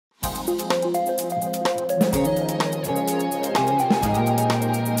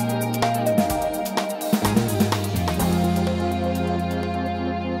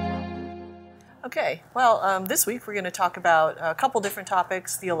Okay, well, this week we're going to talk about a couple different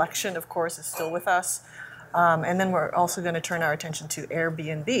topics. The election, of course, is still with us. And then we're also going to turn our attention to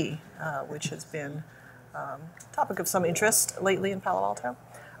Airbnb, which has been a topic of some interest lately in Palo Alto.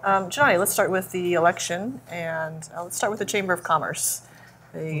 Gennady, let's start with the election, and let's start with the Chamber of Commerce.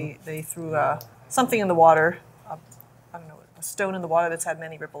 They threw something in the water, I don't know, a stone in the water that's had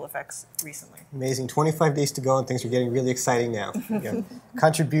many ripple effects recently. Amazing. 25 days to go, and things are getting really exciting now.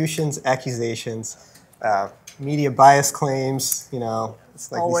 Contributions, accusations, media bias claims,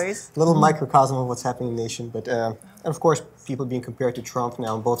 it's like Always. a little microcosm of what's happening in the nation. But, and of course, people being compared to Trump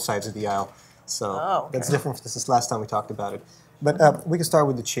now on both sides of the aisle. So that's different since last time we talked about it. But we can start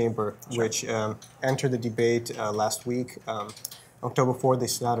with the Chamber, which entered the debate last week. October 4th, they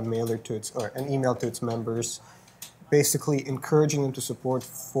sent out a mailer to an email to its members, basically encouraging them to support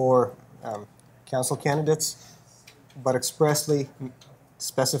 4 council candidates, but expressly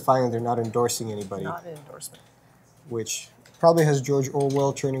specifying they're not endorsing anybody. Not an endorsement. Which probably has George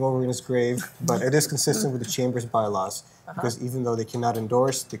Orwell turning over in his grave, but it is consistent with the Chamber's bylaws, because even though they cannot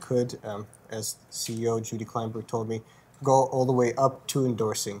endorse, they could, as CEO Judy Kleinberg told me, go all the way up to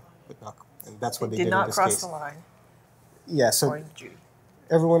endorsing, but not, and that's what they did in this case. Did not cross the line. Yeah, so According to Judy.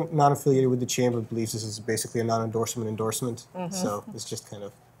 Everyone not affiliated with the Chamber believes this is basically a non-endorsement endorsement, so it's just kind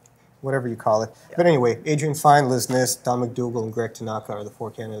of whatever you call it. Yeah. But anyway, Adrian Fine, Liz Nist, Don McDougall, and Greg Tanaka are the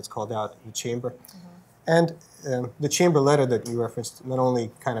 4 candidates called out in the Chamber. And the Chamber letter that you referenced not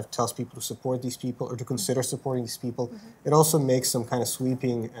only kind of tells people to support these people or to consider supporting these people, it also makes some kind of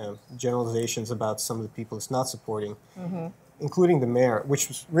sweeping generalizations about some of the people it's not supporting, including the mayor, which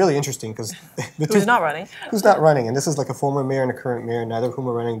was really interesting because... Who's not running. Who's not running. And this is like a former mayor and a current mayor, neither of whom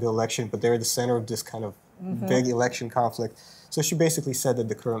are running the election, but they're the center of this kind of big election conflict. So she basically said that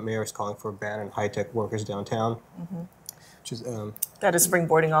the current mayor is calling for a ban on high-tech workers downtown. Which is, that is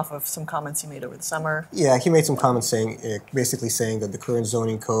springboarding off of some comments he made over the summer. Yeah, he made some comments saying, basically saying that the current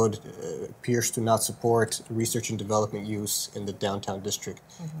zoning code appears to not support research and development use in the downtown district.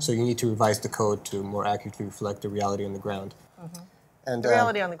 So you need to revise the code to more accurately reflect the reality on the ground. And, the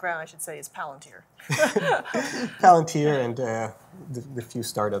reality on the ground, I should say, is Palantir. Palantir and the few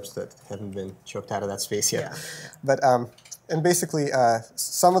startups that haven't been choked out of that space yet. But, and basically,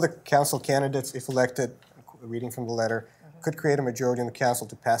 some of the council candidates, if elected, reading from the letter, could create a majority in the council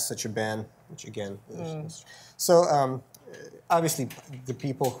to pass such a ban, which again is... So obviously the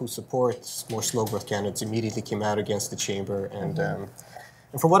people who support more slow growth candidates immediately came out against the Chamber, and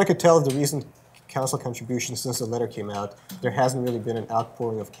from what I could tell of the recent council contributions since the letter came out, there hasn't really been an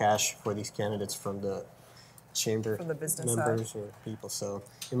outpouring of cash for these candidates from the Chamber members or people, so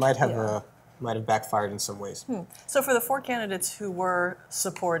it might have might have backfired in some ways. So for the 4 candidates who were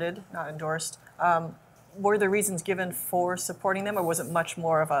supported, not endorsed, were there reasons given for supporting them, or was it much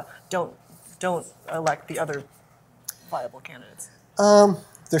more of a don't elect the other viable candidates?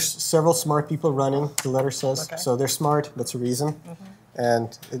 There's several smart people running, the letter says. So they're smart, that's a reason.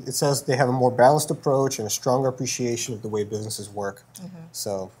 And it says they have a more balanced approach and a stronger appreciation of the way businesses work.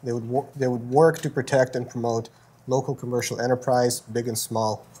 So they would work to protect and promote local commercial enterprise, big and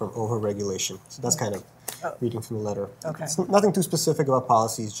small, from overregulation. So that's kind of reading from the letter. It's nothing too specific about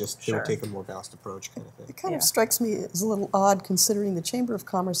policies, just they would take a more balanced approach kind of thing. It kind of strikes me as a little odd considering the Chamber of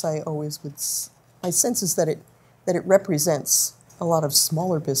Commerce. My sense is that it represents a lot of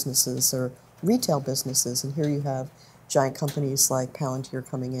smaller businesses or retail businesses, and here you have giant companies like Palantir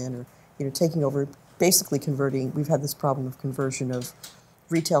coming in or taking over, basically converting. We've had this problem of conversion of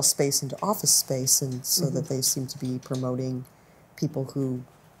retail space into office space, and so that they seem to be promoting people who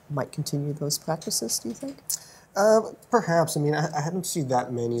might continue those practices, do you think? Perhaps. I mean, I hadn't seen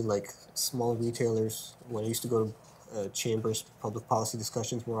that many like small retailers when I used to go to chambers, public policy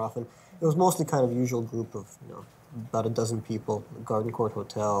discussions more often. It was mostly kind of usual group of, about a dozen people, Garden Court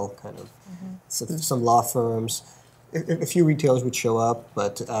Hotel, kind of some law firms. A few retailers would show up,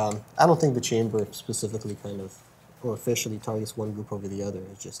 but I don't think the chamber specifically kind of, or officially targets one group over the other.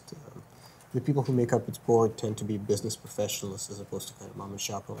 It's just the people who make up its board tend to be business professionals as opposed to kind of mom and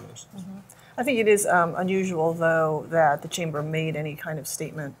shop owners. I think it is unusual, though, that the chamber made any kind of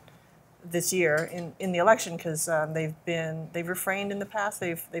statement this year in the election, because they've refrained in the past.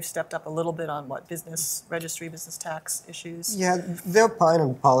 They've stepped up a little bit on business registry, business tax issues. Yeah, they opine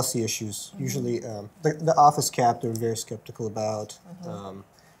on policy issues. Usually, the office cap they're very skeptical about.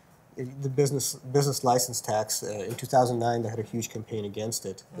 The business license tax in 2009 they had a huge campaign against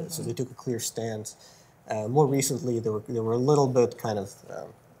it, so they took a clear stance. More recently, they were a little bit kind of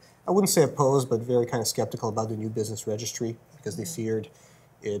I wouldn't say opposed, but very kind of skeptical about the new business registry because they feared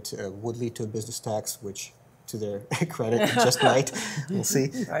it would lead to a business tax, which to their credit, it just might. We'll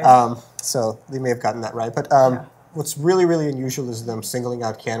see. Right. So they may have gotten that right. But what's really, really unusual is them singling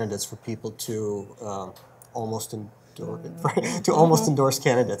out candidates for people to almost endorse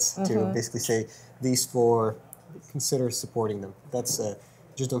candidates, to basically say these four, consider supporting them. That's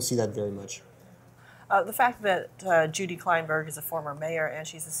just don't see that very much. The fact that Judy Kleinberg is a former mayor and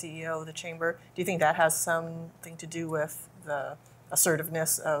she's the CEO of the chamber, do you think that has something to do with the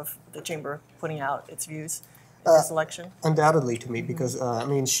assertiveness of the chamber putting out its views in this election? Undoubtedly to me, because I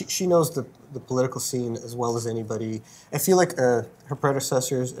mean, she knows the political scene as well as anybody. I feel like her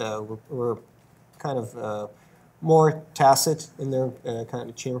predecessors were kind of more tacit in their kind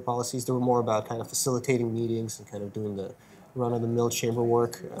of chamber policies. They were more about kind of facilitating meetings and kind of doing the run-of-the-mill chamber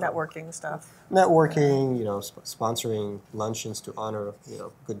work. Networking stuff. Networking, you know, sponsoring luncheons to honor, you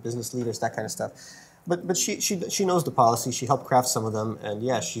know, good business leaders, that kind of stuff. But she knows the policy. She helped craft some of them, and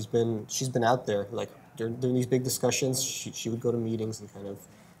yeah, she's been out there like during these big discussions. She would go to meetings and kind of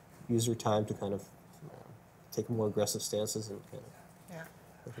use her time to kind of take more aggressive stances and kind of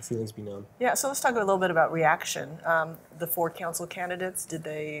let her feelings be known. Yeah, so let's talk a little bit about reaction. The four council candidates, did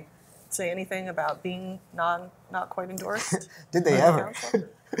they say anything about being not quite endorsed? Did they ever?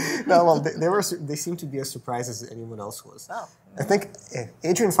 No, well, they seemed to be as surprised as anyone else was. Oh. I think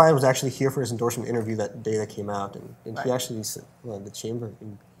Adrian Fine was actually here for his endorsement interview that day that came out, and he actually said, well, the chamber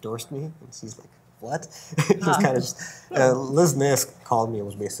endorsed me, and he's like, what? He was kind of just, Liz Ness called me and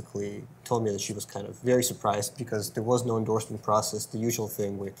was basically told me that she was kind of very surprised because there was no endorsement process, the usual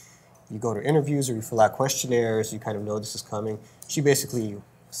thing where you go to interviews or you fill out questionnaires, you kind of know this is coming. She basically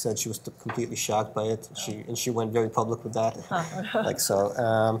said she was completely shocked by it. She went very public with that. Like so.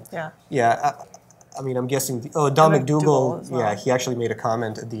 I mean, I'm guessing. Don McDougall. Well. Yeah, he actually made a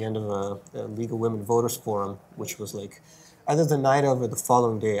comment at the end of a League of Women Voters Forum, which was like either the night of or the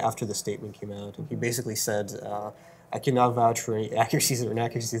following day after the statement came out, and he basically said, "I cannot vouch for any accuracies or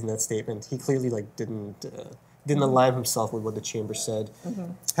inaccuracies in that statement." He clearly like didn't align himself with what the chamber said.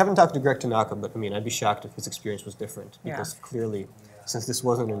 Haven't talked to Greg Tanaka, but I mean, I'd be shocked if his experience was different because clearly, since this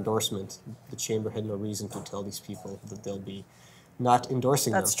wasn't an endorsement, the chamber had no reason to tell these people that they'll be not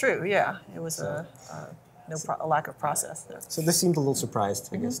endorsing them. That's true, yeah. It was a lack of process there. So this seemed a little surprised,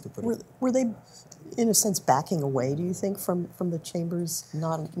 I guess, to put it. Were they, in a sense, backing away, do you think, from the chamber's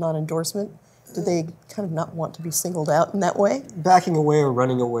non-endorsement? Did they kind of not want to be singled out in that way? Backing away or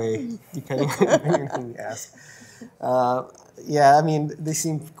running away, depending on anything you ask. Yeah, I mean, they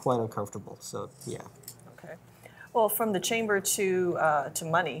seemed quite uncomfortable, so yeah. Okay. Well, from the chamber to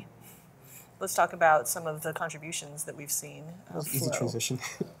money, let's talk about some of the contributions that we've seen. Easy transition.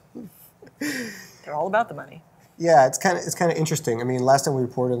 They're all about the money. Yeah, it's kind of interesting. I mean, last time we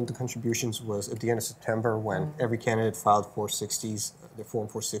reported on the contributions was at the end of September when every candidate filed 460s, their Form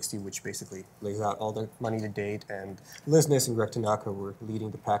 460, which basically lays out all the money to date, and Liz Ness and Greg Tanaka were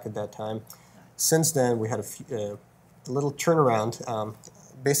leading the pack at that time. Since then, we had a little turnaround.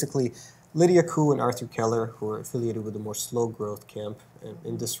 Basically, Lydia Koo and Arthur Keller, who are affiliated with the more slow growth camp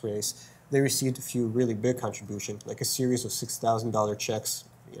in this race, they received a few really big contributions, like a series of $6,000 checks.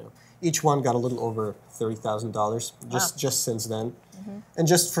 You know, each one got a little over $30,000 just since then. And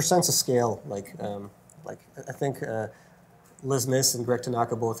just for sense of scale, like I think Liz Ness and Greg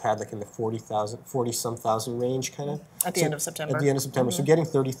Tanaka both had like in the 40-some thousand range, kind of. At the end of September. At the end of September. So getting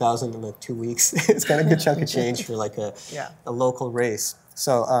 30,000 in like 2 weeks, it's kind of a good chunk of change for like a local race.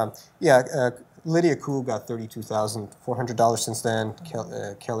 So Lydia Koo got $32,400 since then.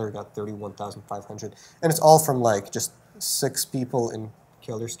 Keller got $31,500, and it's all from like just 6 people in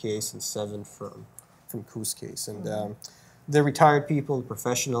Keller's case and 7 from Koo's case. And the retired people,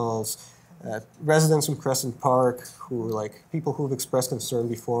 professionals, residents from Crescent Park, people who've expressed concern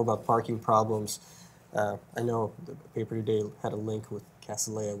before about parking problems. I know the paper today had a link with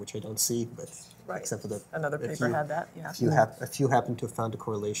Casalea, which I don't see, but except for that another paper had that. Yeah, a few happen to have found a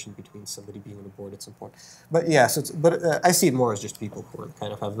correlation between somebody being on the board at some point. But yeah, I see it more as just people who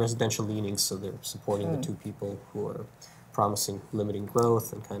kind of have residential leanings, so they're supporting the 2 people who are promising limiting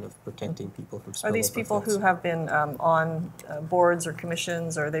growth and kind of protecting people from spillover. Are these people who have been on boards or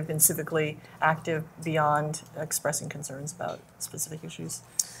commissions, or they've been civically active beyond expressing concerns about specific issues?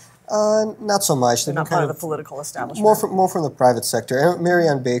 Not so much. They're not part of the political establishment. More from the private sector. And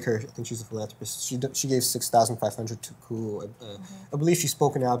Marianne Baker, I think she's a philanthropist. She gave $6,500 to Koo. I believe she's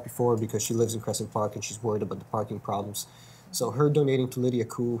spoken out before because she lives in Crescent Park and she's worried about the parking problems. So her donating to Lydia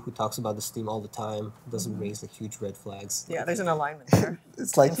Koo, who talks about this theme all the time, doesn't raise like huge red flags. Yeah, there's an alignment there.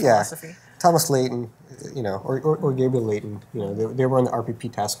 It's like, in philosophy. Thomas Layton, or Gabriel Layton, they were on the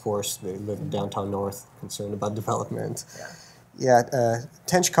RPP task force. They live in downtown North, concerned about development.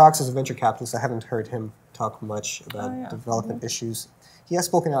 Tench Cox is a venture capitalist. I haven't heard him talk much about development issues. He has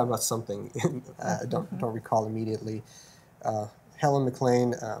spoken out about something. I don't recall immediately. Helen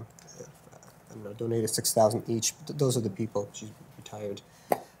McLean, donated $6,000 each. Those are the people. She's retired.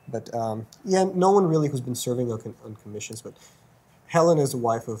 But no one really who's been serving on commissions. But Helen is the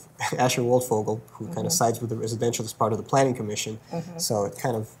wife of Asher Waldfogel, who kind of sides with the residential as part of the planning commission. So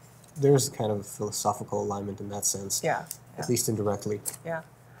there's kind of a philosophical alignment in that sense. At least indirectly.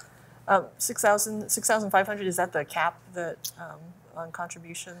 6,500, is that the cap that on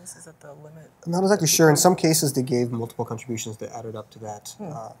contributions? Is that the limit? I'm not exactly sure. In some cases, they gave multiple contributions that added up to that.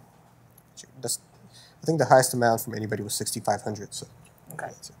 I think the highest amount from anybody was 6,500. So.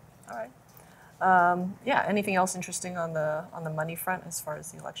 Okay. All right. Anything else interesting on the money front as far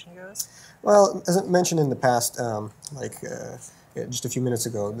as the election goes? Well, as I mentioned in the past, just a few minutes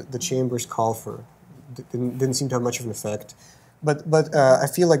ago, the chamber's call for didn't seem to have much of an effect. But I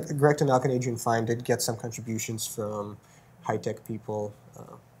feel like Greg Tanaka and Adrian Fine did get some contributions from high-tech people.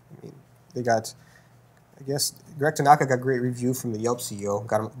 They got, I guess, Greg Tanaka got great review from the Yelp CEO,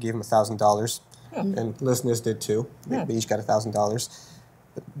 gave him $1,000, and Liz Nis did too. They each got $1,000.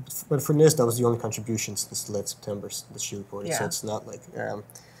 But for Nis, that was the only contribution since late September that she reported. So it's not like...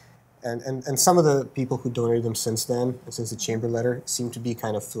 And some of the people who donated them since then, and since the chamber letter, seem to be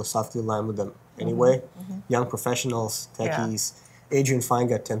kind of philosophically aligned with them anyway. Young professionals, techies. Adrian Fine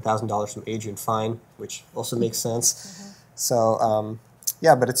got $10,000 from Adrian Fine, which also makes sense. So,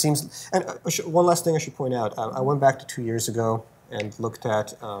 but it seems... And one last thing I should point out. I went back to 2 years ago and looked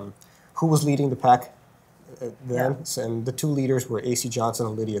at who was leading the pack then. And the two leaders were A.C. Johnson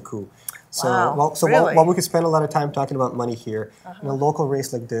and Lydia Koo. So, really? while we could spend a lot of time talking about money here, in a local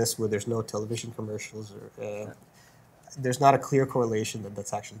race like this where there's no television commercials, or there's not a clear correlation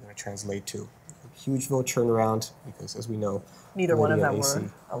that's actually going to translate to a huge vote turnaround, because as we know, neither one of them AC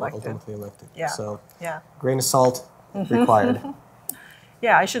were ultimately elected. Yeah. So, grain of salt required.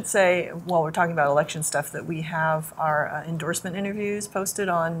 I should say, while we're talking about election stuff, that we have our endorsement interviews posted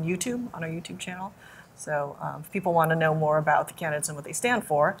on YouTube, on our YouTube channel. So if people want to know more about the candidates and what they stand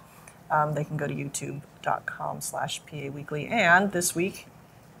for, they can go to youtube.com/PA Weekly. And this week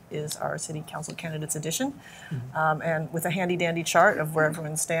is our City Council Candidates Edition, and with a handy-dandy chart of where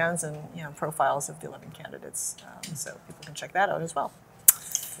everyone stands and profiles of the 11 candidates. So people can check that out as well.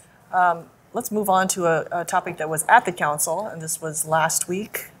 Let's move on to a topic that was at the council, and this was last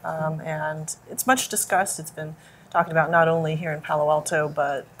week. And it's much discussed. It's been talked about not only here in Palo Alto,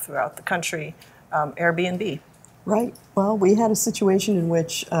 but throughout the country, Airbnb. Right. Well, we had a situation in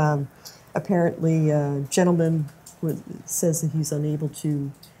which apparently a gentleman says that he's unable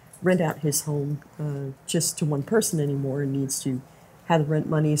to rent out his home just to one person anymore and needs to have the rent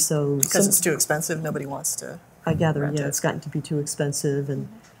money. So because it's too expensive, nobody wants to. I gather, it's gotten to be too expensive, and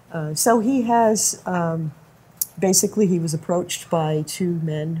so he has. Basically, he was approached by two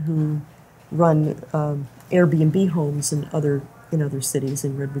men who run Airbnb homes in other cities,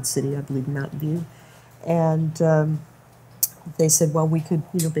 in Redwood City, I believe, Mountain View. And they said, well, we could,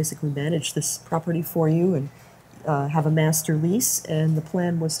 basically manage this property for you and have a master lease. And the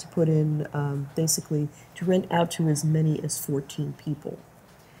plan was to put in, basically, to rent out to as many as 14 people.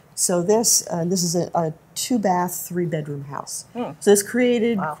 So this is a 2-bath, 3-bedroom house. So this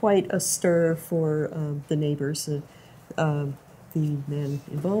created quite a stir for the neighbors. The man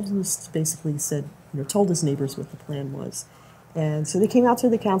involved was basically said, told his neighbors what the plan was. And so they came out to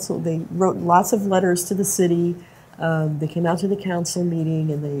the council. They wrote lots of letters to the city. They came out to the council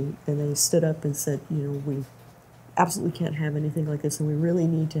meeting, and they stood up and said, we absolutely can't have anything like this, and we really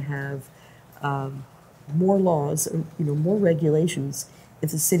need to have more laws, more regulations, if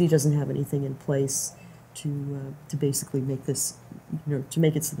the city doesn't have anything in place to basically make this, to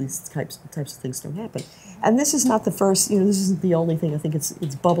make it so these types of things don't happen. And this is not the first. This isn't the only thing. I think it's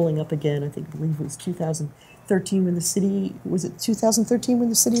bubbling up again. I believe it was 2013 when the city, was it 2013 when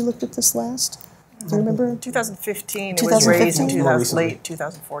the city looked at this last? Do you remember? 2015. It was raised in late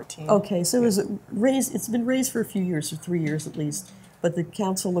 2014. Okay, so it was raised. It's been raised for a few years, for 3 years at least. But the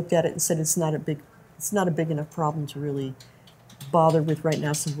council looked at it and said it's not a big enough problem to really bother with right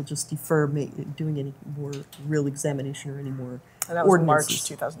now. So we'll just defer doing any more real examination or any more. And that was March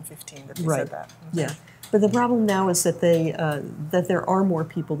 2015 that they said that. Yeah. But the problem now is that that there are more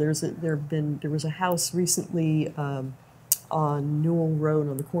people. There was a house recently on Newell Road,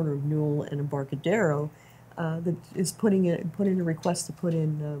 on the corner of Newell and Embarcadero, that is put in a request to put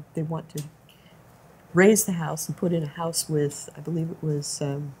in. They want to raise the house and put in a house with, I believe it was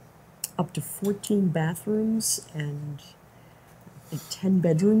up to 14 bathrooms and I think 10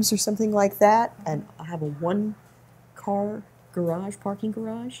 bedrooms or something like that, and have a one-car garage, parking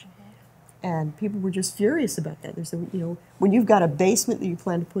garage. And people were just furious about that. There's when you've got a basement that you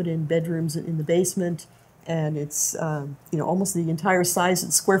plan to put in bedrooms in the basement, and it's almost the entire size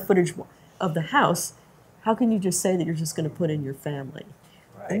and square footage of the house, how can you just say that you're just going to put in your family?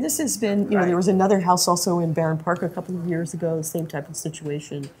 Right. And this has been, there was another house also in Barron Park a couple of years ago, the same type of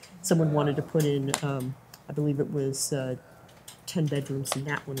situation. Someone wanted to put in, I believe it was 10 bedrooms in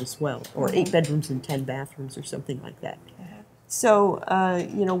that one as well, or 8 bedrooms and 10 bathrooms or something like that. So,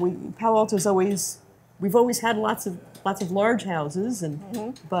 Palo Alto's we've always had lots of large houses,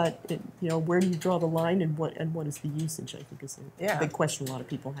 but where do you draw the line, and what is the usage? I think is a big question a lot of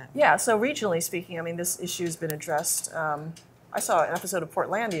people have. Yeah. So regionally speaking, I mean, this issue has been addressed. I saw an episode of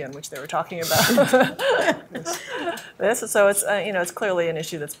Portlandia in which they were talking about this. So it's it's clearly an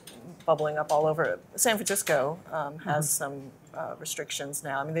issue that's bubbling up all over. San Francisco has some restrictions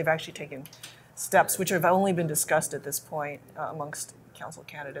now. I mean, they've actually taken steps which have only been discussed at this point amongst council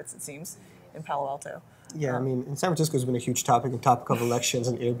candidates, it seems, in Palo Alto. Yeah, I mean, in San Francisco has been a huge topic of elections,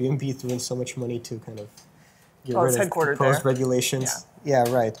 and Airbnb threw in so much money to kind of get rid of proposed regulations. Yeah,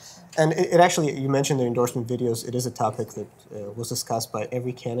 right. And it actually, you mentioned the endorsement videos. It is a topic that was discussed by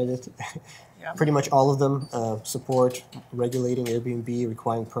every candidate. Pretty much all of them support regulating Airbnb,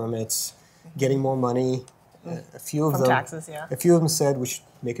 requiring permits, getting more money. A few of them, taxes, a few of them said we should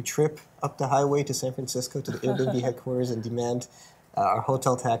make a trip up the highway to San Francisco to the Airbnb headquarters and demand our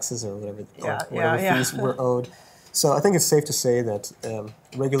hotel taxes or whatever fees were owed. So I think it's safe to say that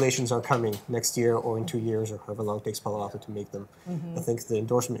regulations are coming next year or in 2 years or however long it takes Palo Alto to make them. I think the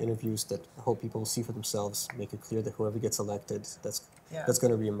endorsement interviews that I hope people will see for themselves make it clear that whoever gets elected, that's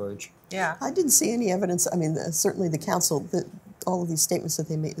going to reemerge. Yeah, I didn't see any evidence. I mean, certainly the council, all of these statements that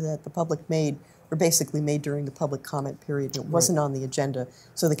that the public made were basically made during the public comment period. It wasn't on the agenda,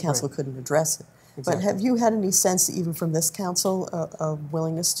 so the council couldn't address it. Exactly. But have you had any sense, even from this council, of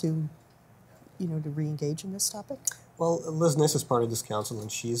willingness to re-engage in this topic? Well, Liz Niss is part of this council, and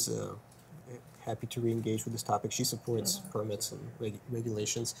she's happy to re-engage with this topic. She supports permits and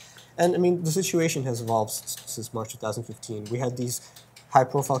regulations. And, I mean, the situation has evolved since March 2015. We had these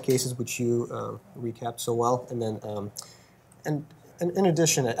high-profile cases, which you recapped so well, and then and in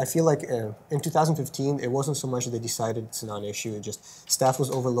addition, I feel like in 2015, it wasn't so much that they decided it's a non-issue. It just staff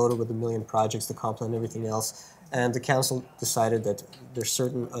was overloaded with a million projects, the comp plan, and everything else. And the council decided that there's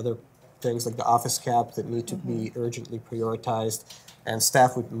certain other things like the office cap that need to be urgently prioritized. And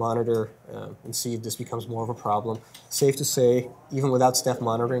staff would monitor and see if this becomes more of a problem. Safe to say, even without staff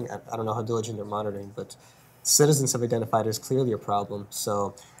monitoring, I don't know how diligent they're monitoring, but citizens have identified it as clearly a problem.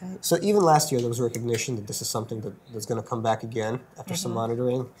 So even last year, there was recognition that this is something that's going to come back again after some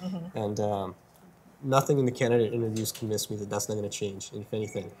monitoring. And nothing in the candidate interviews convinced me that that's not going to change. And if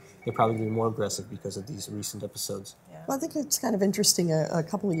anything, they're probably going to be more aggressive because of these recent episodes. Well, I think it's kind of interesting. A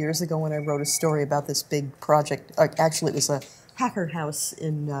couple of years ago when I wrote a story about this big project, actually it was a hacker house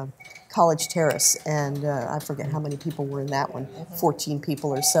in College Terrace, and I forget how many people were in that one, 14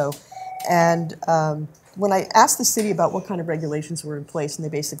 people or so. And when I asked the city about what kind of regulations were in place, and they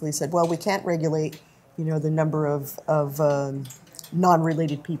basically said, well, we can't regulate, the number of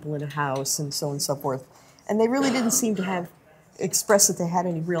non-related people in a house and so on and so forth. And they really didn't seem to have expressed that they had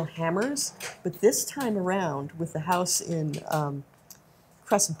any real hammers. But this time around, with the house in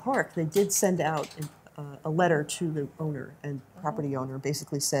Crescent Park, they did send out a letter to the owner and property owner,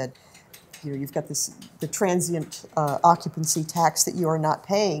 basically said, you've got the transient occupancy tax that you are not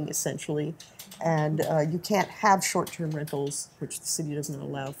paying, essentially, and you can't have short-term rentals, which the city doesn't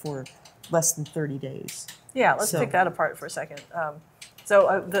allow, for less than 30 days. Yeah, let's pick that apart for a second.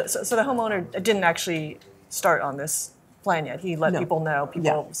 So the homeowner didn't actually start on this plan yet. He let people know.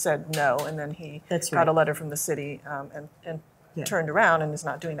 People said no, and then he got a letter from the city and turned around and is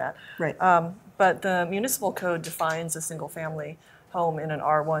not doing that. Right. But the municipal code defines a single-family home in an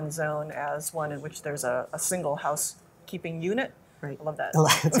R1 zone as one in which there's a single housekeeping unit. Right. I love that.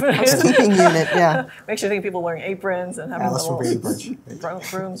 Housekeeping unit, yeah. Makes you think of people wearing aprons and having little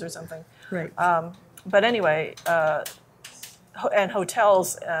brooms or something. Right. But anyway, and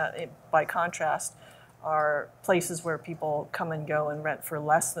hotels, by contrast, are places where people come and go and rent for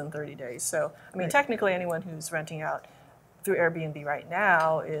less than 30 days. So, I mean, technically anyone who's renting out through Airbnb right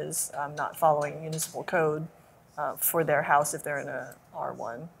now is not following municipal code for their house if they're in a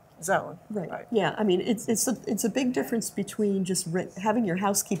R1 zone. Right. Yeah. I mean, it's a big difference between just having your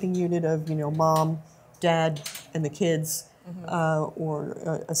housekeeping unit of mom, dad and the kids,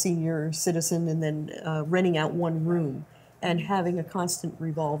 or a senior citizen, and then renting out one room and having a constant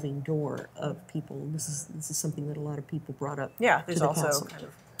revolving door of people. And this is something that a lot of people brought up. Yeah, there's to the also council. kind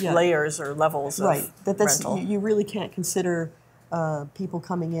of layers or levels of rental. You really can't consider people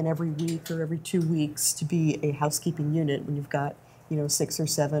coming in every week or every 2 weeks to be a housekeeping unit when you've got 6 or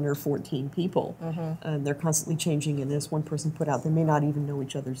 7 or 14 people. And they're constantly changing, and as one person put out, they may not even know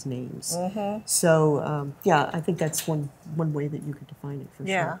each other's names. So I think that's one way that you could define it for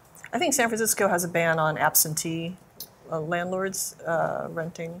sure. I think San Francisco has a ban on absentee landlords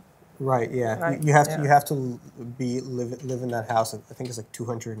renting. Right. Yeah. Right? You have to live in that house. I think it's like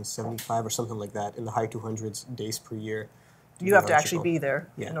 275 or something like that, in the high 200s days per year. You have to actually be there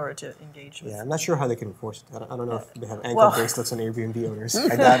in order to engage with. Yeah, I'm not sure how they can enforce it. I don't know if they have ankle bracelets on Airbnb owners.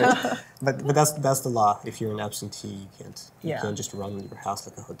 I doubt it. But that's the law. If you're an absentee, you can't just run your house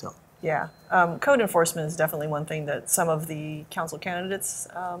like a hotel. Yeah. Code enforcement is definitely one thing that some of the council candidates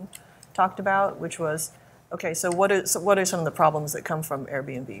talked about, which was, okay, so what are some of the problems that come from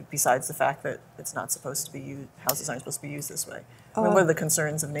Airbnb besides the fact that it's not supposed to be used, houses aren't supposed to be used this way? I mean, what are the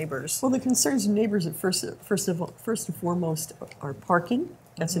concerns of neighbors? Well, the concerns of neighbors at first and foremost are parking.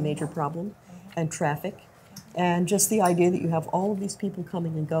 That's a major problem, and traffic, and just the idea that you have all of these people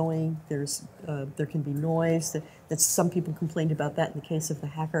coming and going. There can be noise. That some people complained about that in the case of the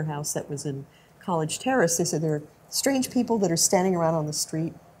hacker house that was in College Terrace. They said there are strange people that are standing around on the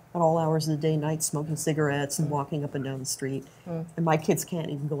street at all hours of the day, night, smoking cigarettes and walking up and down the street. And my kids can't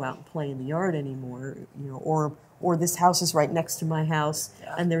even go out and play in the yard anymore, or this house is right next to my house,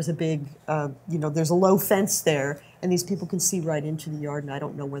 and there's a big, there's a low fence there, and these people can see right into the yard, and I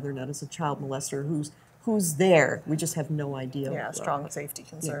don't know whether or not it's a child molester who's there. We just have no idea. Yeah, strong safety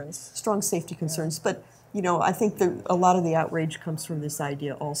concerns. Strong safety concerns, but I think that a lot of the outrage comes from this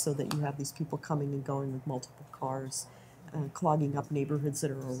idea also that you have these people coming and going with multiple cars, clogging up neighborhoods that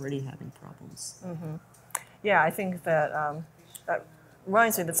are already having problems. Yeah, I think that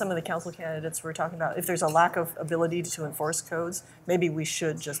reminds me that some of the council candidates were talking about if there's a lack of ability to enforce codes, maybe we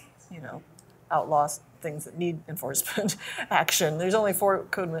should just, outlaw things that need enforcement action. There's only 4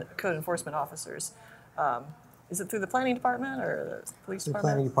 code enforcement officers. Is it through the planning department or the police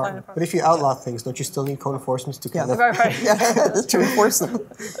department? Planning department. But if you outlaw things, don't you still need code enforcement to kind of... Right. To enforce them.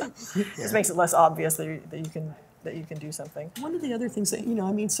 This makes it less obvious that you can do something. One of the other things that,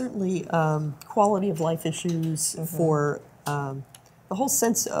 certainly quality of life issues for the whole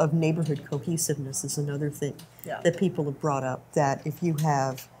sense of neighborhood cohesiveness is another thing that people have brought up, that if you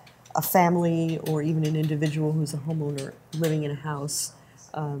have a family or even an individual who's a homeowner living in a house,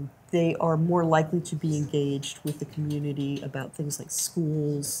 they are more likely to be engaged with the community about things like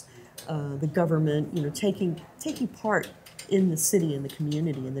schools, the government, taking part in the city and the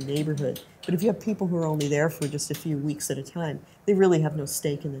community and the neighborhood. But if you have people who are only there for just a few weeks at a time, they really have no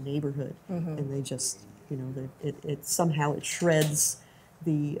stake in the neighborhood, and they just, it somehow it shreds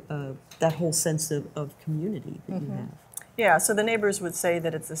that whole sense of community that you have. Yeah, so the neighbors would say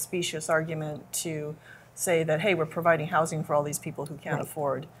that it's a specious argument to say that, hey, we're providing housing for all these people who can't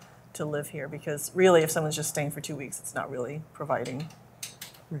afford to live here, because really if someone's just staying for 2 weeks, it's not really providing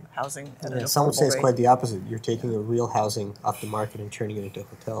housing at an affordable some would say it's rate. quite the opposite. You're taking a real housing off the market and turning it into a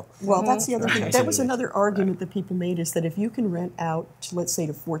hotel. Well, that's the other thing. That was another argument that people made, is that if you can rent out, let's say,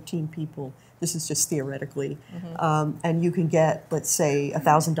 to 14 people, this is just theoretically, and you can get, let's say,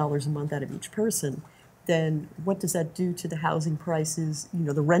 $1,000 a month out of each person, then what does that do to the housing prices,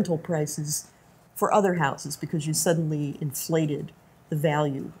 the rental prices for other houses, because you suddenly inflated the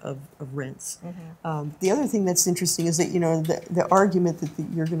value of rents. The other thing that's interesting is that, the argument that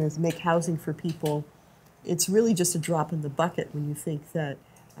you're going to make housing for people, it's really just a drop in the bucket when you think that,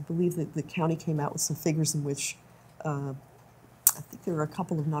 I believe that the county came out with some figures in which, I think there were a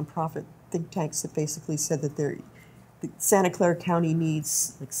couple of nonprofit think tanks that basically said that Santa Clara County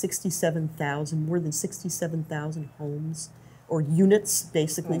needs like more than 67,000 homes or units,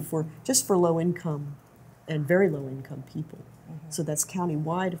 basically, for low income and very low income people. So that's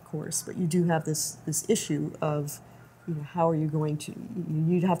county-wide, of course, but you do have this issue of, how are you going to,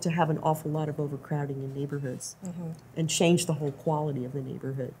 you'd have to have an awful lot of overcrowding in neighborhoods and change the whole quality of the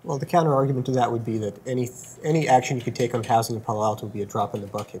neighborhood. Well, the counter-argument to that would be that any action you could take on housing in Palo Alto would be a drop in the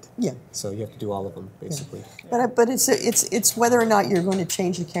bucket. Yeah. So you have to do all of them, basically. Yeah. But it's whether or not you're going to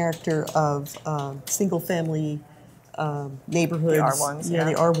change the character of single-family neighborhoods. The R1s,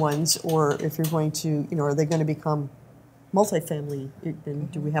 the R1s, or if you're going to, are they going to become multifamily, then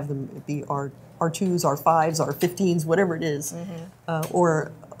do we have them be R2s, R5s, R15s, whatever it is,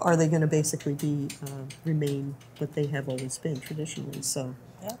 or are they going to basically remain what they have always been traditionally? So,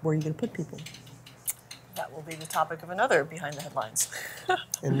 where are you going to put people? that will be the topic of another Behind the Headlines.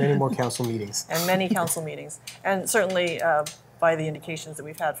 And many more council meetings. And many council meetings. And certainly, by the indications that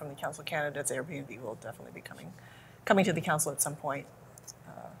we've had from the council candidates, Airbnb will definitely be coming to the council at some point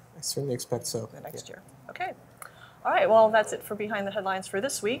I certainly expect so. the next year. Okay. All right, well, that's it for Behind the Headlines for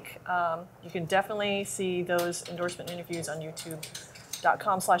this week. You can definitely see those endorsement interviews on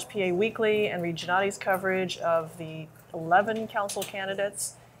youtube.com/PA Weekly and read Gennady's coverage of the 11 council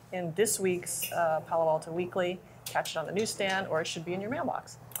candidates in this week's Palo Alto Weekly. Catch it on the newsstand, or it should be in your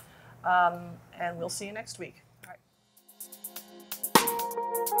mailbox. And we'll see you next week. All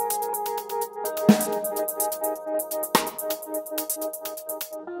right.